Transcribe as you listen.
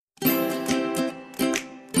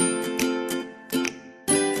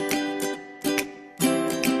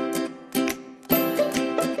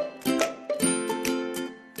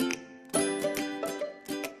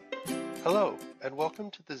welcome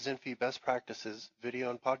to the Zinfi Best Practices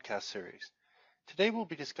video and podcast series. Today we'll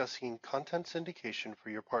be discussing content syndication for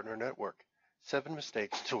your partner network, 7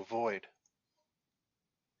 mistakes to avoid.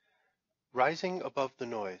 Rising above the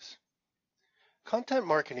noise. Content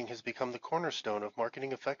marketing has become the cornerstone of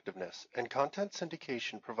marketing effectiveness, and content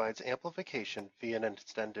syndication provides amplification via an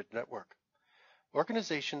extended network.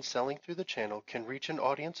 Organizations selling through the channel can reach an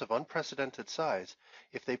audience of unprecedented size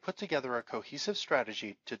if they put together a cohesive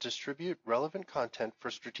strategy to distribute relevant content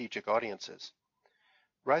for strategic audiences.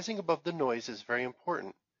 Rising above the noise is very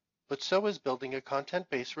important, but so is building a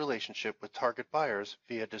content-based relationship with target buyers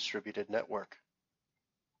via a distributed network.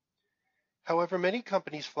 However, many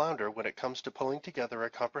companies flounder when it comes to pulling together a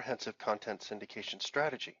comprehensive content syndication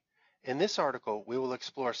strategy. In this article, we will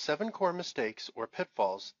explore 7 core mistakes or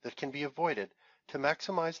pitfalls that can be avoided to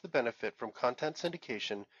maximize the benefit from content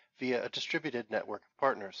syndication via a distributed network of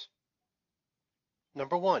partners.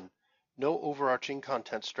 Number 1, no overarching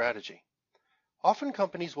content strategy. Often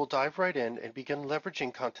companies will dive right in and begin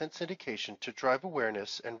leveraging content syndication to drive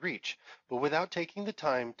awareness and reach, but without taking the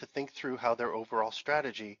time to think through how their overall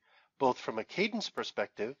strategy, both from a cadence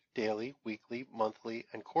perspective, daily, weekly, monthly,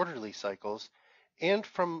 and quarterly cycles, and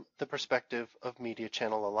from the perspective of media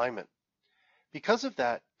channel alignment. Because of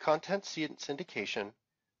that, content syndication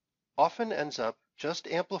often ends up just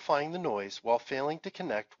amplifying the noise while failing to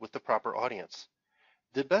connect with the proper audience.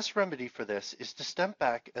 The best remedy for this is to step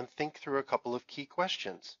back and think through a couple of key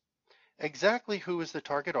questions. Exactly who is the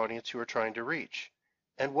target audience you are trying to reach?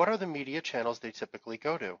 And what are the media channels they typically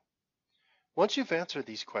go to? Once you've answered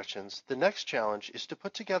these questions, the next challenge is to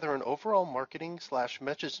put together an overall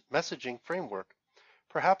marketing/messaging framework,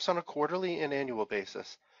 perhaps on a quarterly and annual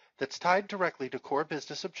basis, that's tied directly to core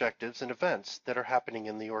business objectives and events that are happening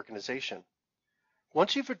in the organization.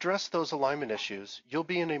 Once you've addressed those alignment issues, you'll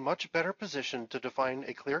be in a much better position to define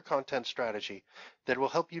a clear content strategy that will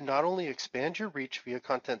help you not only expand your reach via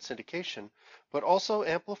content syndication, but also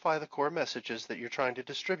amplify the core messages that you're trying to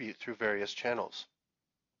distribute through various channels.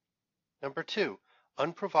 Number 2,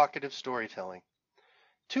 unprovocative storytelling.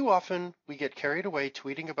 Too often, we get carried away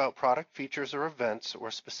tweeting about product features or events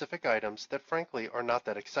or specific items that frankly are not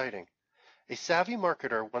that exciting. A savvy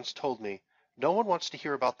marketer once told me, "No one wants to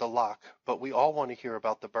hear about the lock, but we all want to hear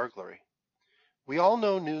about the burglary." We all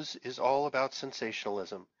know news is all about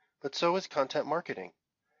sensationalism, but so is content marketing.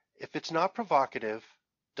 If it's not provocative,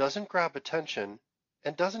 doesn't grab attention,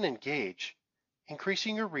 and doesn't engage,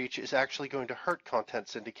 increasing your reach is actually going to hurt content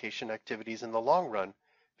syndication activities in the long run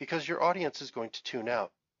because your audience is going to tune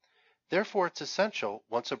out. Therefore, it's essential,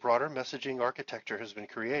 once a broader messaging architecture has been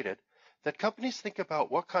created, that companies think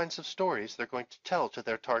about what kinds of stories they're going to tell to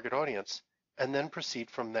their target audience and then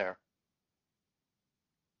proceed from there.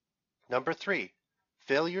 Number 3,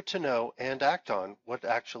 failure to know and act on what's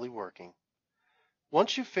actually working.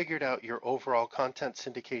 Once you've figured out your overall content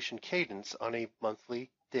syndication cadence on a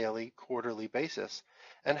monthly, daily, quarterly basis,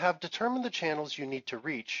 and have determined the channels you need to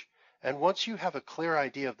reach, and once you have a clear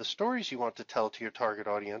idea of the stories you want to tell to your target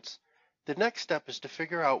audience, the next step is to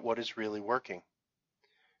figure out what is really working.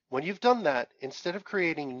 When you've done that, instead of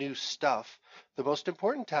creating new stuff, the most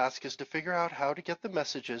important task is to figure out how to get the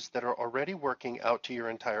messages that are already working out to your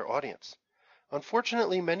entire audience.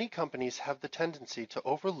 Unfortunately, many companies have the tendency to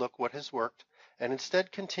overlook what has worked and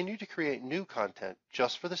instead continue to create new content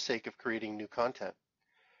just for the sake of creating new content.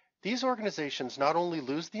 These organizations not only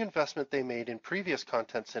lose the investment they made in previous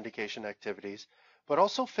content syndication activities, but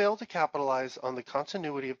also fail to capitalize on the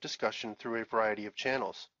continuity of discussion through a variety of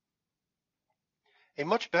channels. A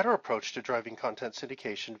much better approach to driving content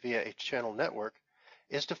syndication via a channel network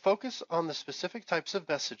is to focus on the specific types of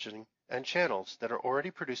messaging and channels that are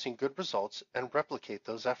already producing good results and replicate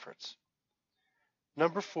those efforts.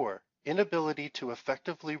 Number 4, inability to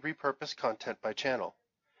effectively repurpose content by channel.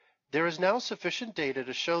 There is now sufficient data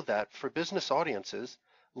to show that, for business audiences,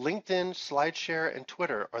 LinkedIn, SlideShare, and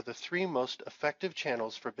Twitter are the 3 most effective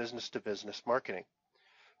channels for business-to-business marketing.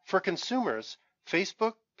 For consumers,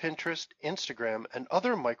 Facebook, Pinterest, Instagram, and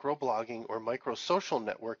other microblogging or micro-social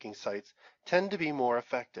networking sites tend to be more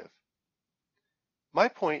effective. My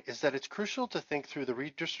point is that it's crucial to think through the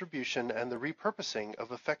redistribution and the repurposing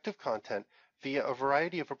of effective content via a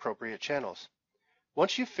variety of appropriate channels.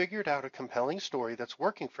 Once you've figured out a compelling story that's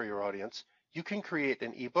working for your audience, you can create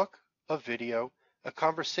an ebook, a video, a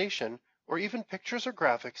conversation, or even pictures or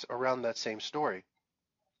graphics around that same story.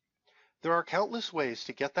 There are countless ways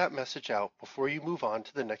to get that message out before you move on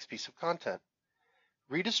to the next piece of content.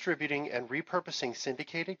 Redistributing and repurposing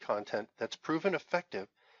syndicated content that's proven effective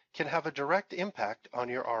can have a direct impact on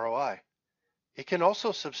your ROI. It can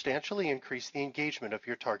also substantially increase the engagement of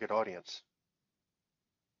your target audience.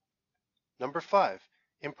 Number 5,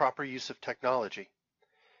 improper use of technology.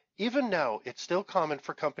 Even now, it's still common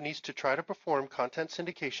for companies to try to perform content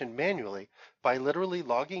syndication manually by literally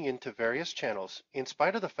logging into various channels, in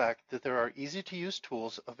spite of the fact that there are easy-to-use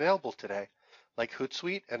tools available today, like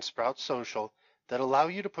Hootsuite and Sprout Social, that allow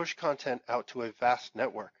you to push content out to a vast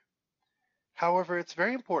network. However, it's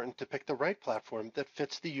very important to pick the right platform that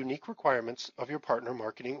fits the unique requirements of your partner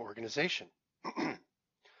marketing organization.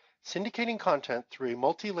 Syndicating content through a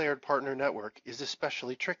multi-layered partner network is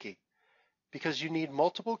especially tricky because you need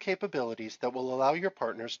multiple capabilities that will allow your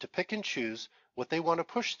partners to pick and choose what they want to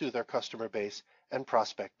push through their customer base and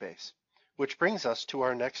prospect base, which brings us to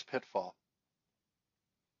our next pitfall.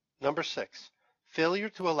 Number 6, failure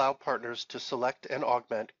to allow partners to select and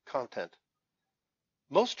augment content.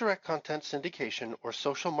 Most direct content syndication or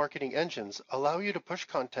social marketing engines allow you to push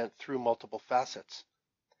content through multiple facets.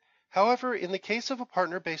 However, in the case of a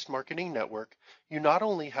partner-based marketing network, you not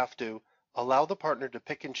only have to allow the partner to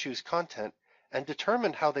pick and choose content and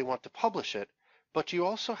determine how they want to publish it, but you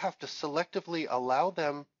also have to selectively allow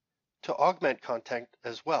them to augment content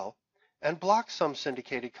as well and block some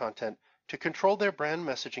syndicated content to control their brand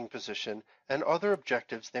messaging position and other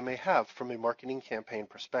objectives they may have from a marketing campaign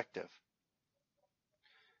perspective.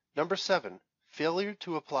 Number 7, failure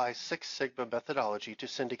to apply Six Sigma methodology to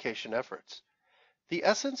syndication efforts. The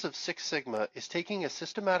essence of Six Sigma is taking a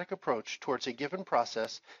systematic approach towards a given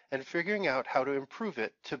process and figuring out how to improve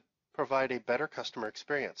it to provide a better customer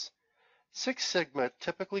experience. Six Sigma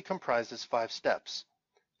typically comprises 5 steps: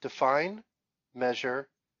 define, measure,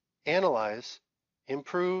 analyze,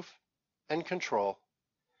 improve, and control.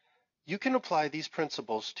 You can apply these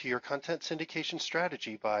principles to your content syndication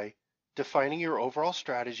strategy by defining your overall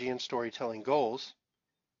strategy and storytelling goals,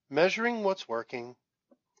 measuring what's working,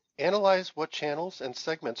 analyze what channels and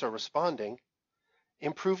segments are responding,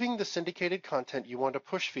 improving the syndicated content you want to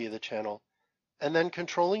push via the channel, and then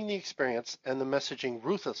controlling the experience and the messaging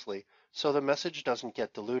ruthlessly so the message doesn't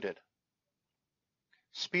get diluted.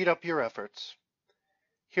 Speed up your efforts.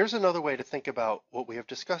 Here's another way to think about what we have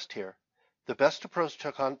discussed here. The best approach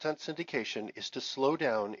to content syndication is to slow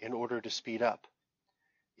down in order to speed up.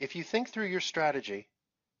 If you think through your strategy,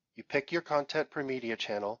 you pick your content per media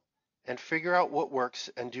channel and figure out what works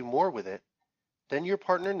and do more with it, then your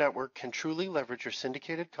partner network can truly leverage your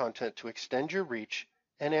syndicated content to extend your reach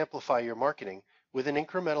and amplify your marketing with an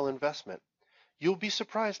incremental investment. You'll be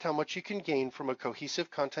surprised how much you can gain from a cohesive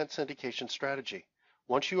content syndication strategy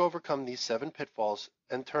once you overcome these 7 pitfalls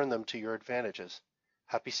and turn them to your advantages.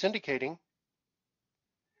 Happy syndicating!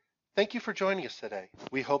 Thank you for joining us today.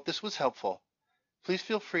 We hope this was helpful. Please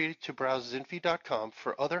feel free to browse zinfi.com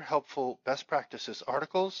for other helpful best practices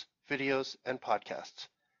articles, videos, and podcasts.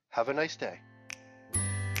 Have a nice day.